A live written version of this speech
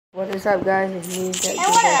What is up, guys? It's me, Jack.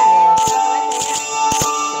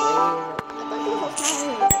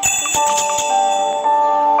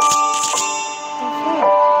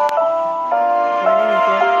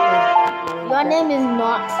 Your name is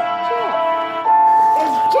not Jack.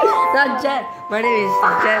 It's Jack. Not Jack. My name is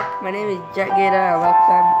Jack. My name is Jack Gator. And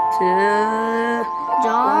welcome to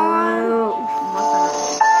John.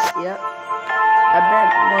 Yep. I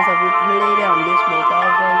bet most of you played on this mobile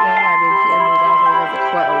version. I've been playing mobile version for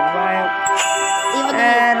quite a while.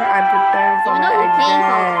 And I'm preparing for my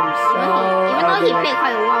exams. Even though he played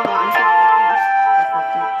quite a while, I'm sorry.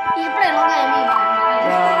 He played longer than me.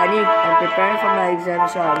 I'm preparing for my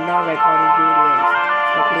exams, so I'm not recording videos.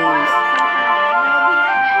 So please.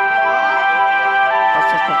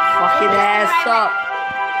 Let's shut the fucking ass up.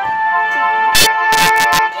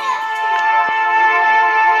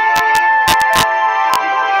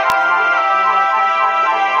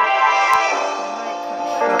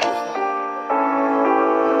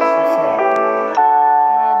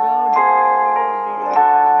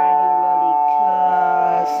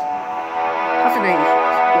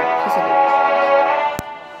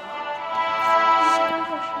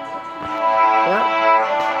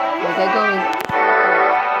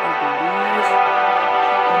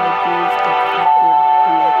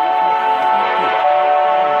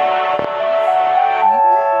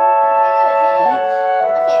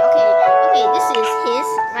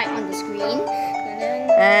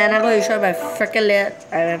 And I'm going to show my freaking lip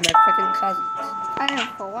and my freaking cousins.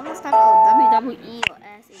 For one last time, WWE or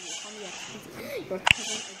as if you call me your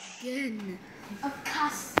cousin again. A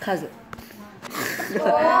cousin.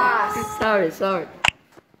 Sorry.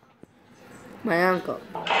 My uncle.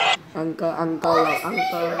 Uncle.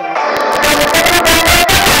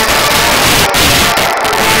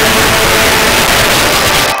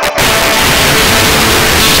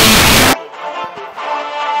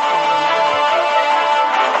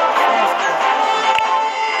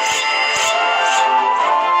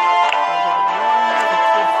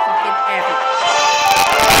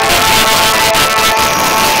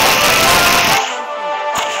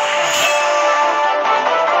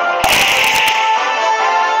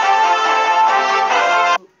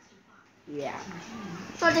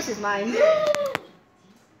 So this is mine.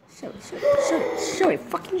 Show it,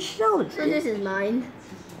 fucking show it. So this is mine.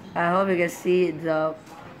 I hope you can see it though.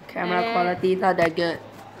 Camera quality not that good.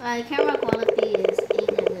 Camera quality is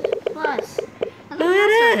 800 plus. No,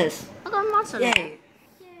 it is. I got monster. Yay.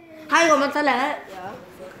 Hi, got monster. Yeah.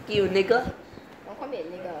 You nigga. Don't call me a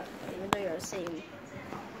nigga, even though you're the same.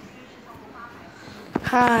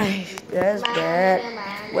 Hi, that's bad.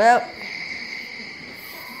 Well,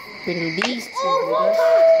 between these two niggas.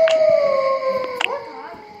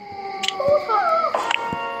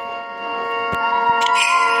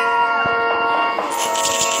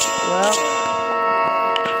 Well,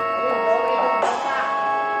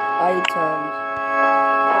 items.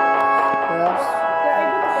 Well,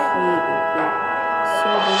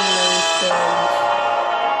 serving nations.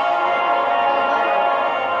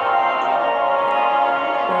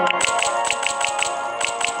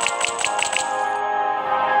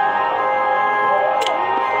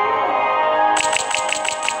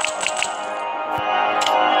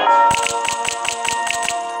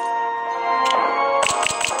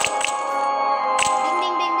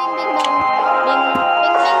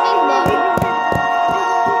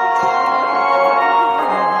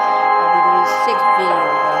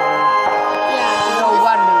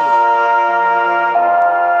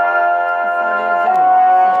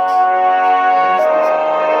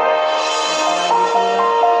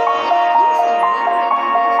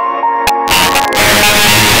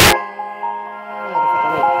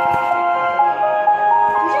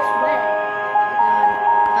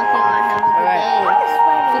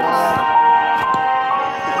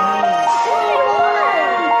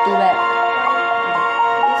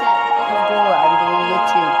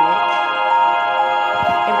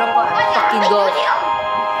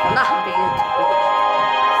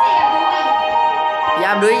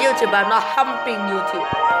 Yeah, I'm doing YouTube, I'm not humping YouTube.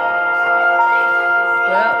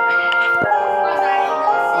 Well,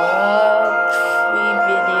 3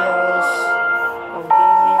 videos of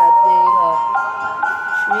gaming, I think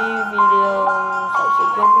 3 videos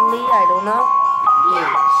subsequently, I don't know.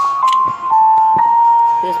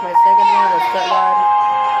 Here's my second one, the third one.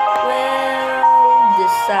 Well,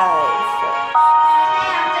 decide first.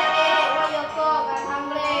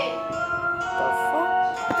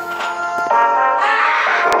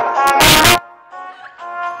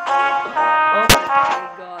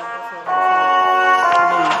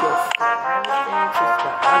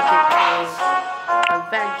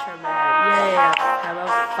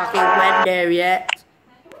 fucking went there yet.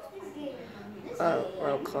 Oh,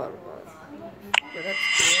 well, come on. But that's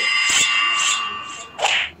good.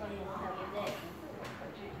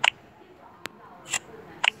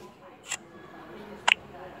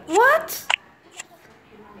 What?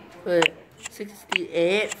 Wait,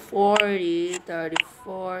 68, 40,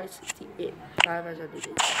 34, 68, 500.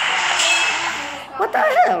 What the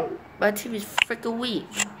hell? My team is freaking weak.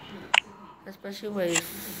 Especially when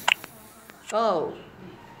it's... Oh.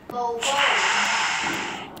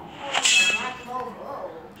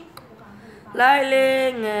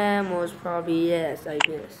 Lightning, most probably yes, I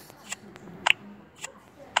guess.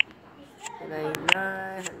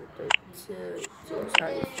 99,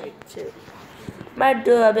 132, might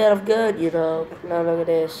do a bit of good, you know. Now look at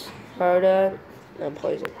this. Harden and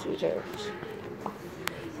poison 2 times.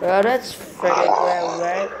 Well, that's freaking good,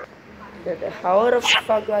 right? How the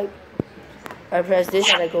fuck, like, I press this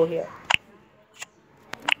and I go here.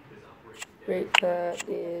 Break cut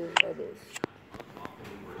is like this.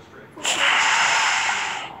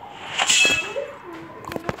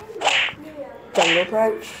 Jungle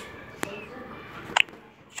punch.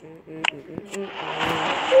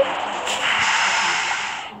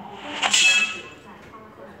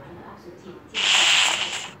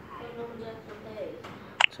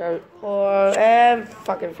 Sorry, pour and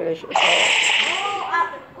fucking finish it.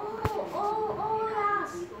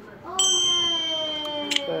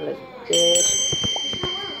 So let's this.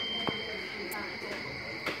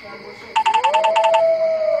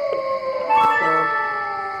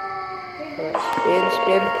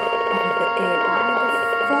 Spin.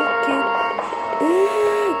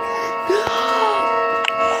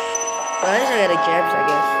 Well, at least I got a gems, I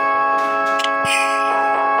guess.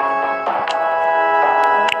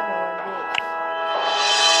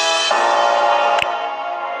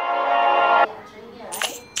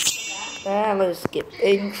 I'm gonna skip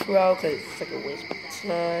intro because it's like a waste of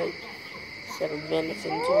time. 7 minutes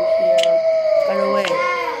into here. By the way,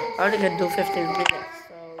 I'm only gonna do 15 minutes,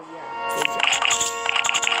 so yeah, good job.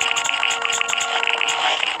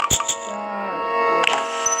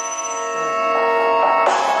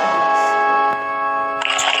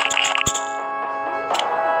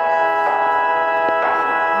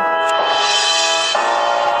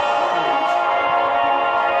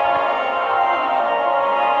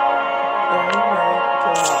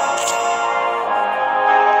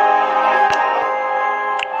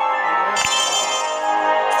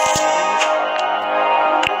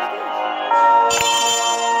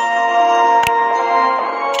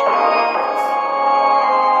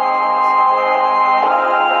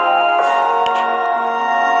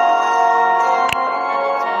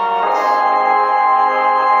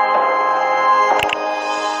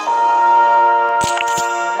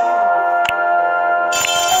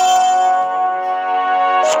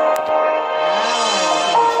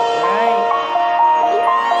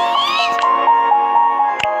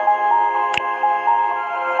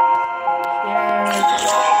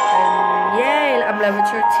 Level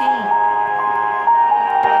 13.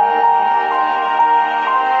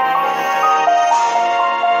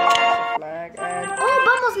 Flag and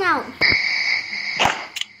vamos now.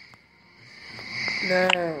 No.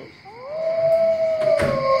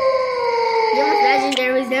 You must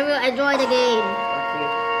legendaries never enjoy the game. Okay.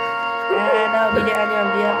 And that'll be the end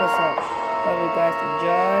of the episode. Hope you guys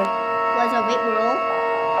enjoy. What's your favorite role?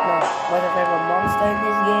 No, what's your favorite monster in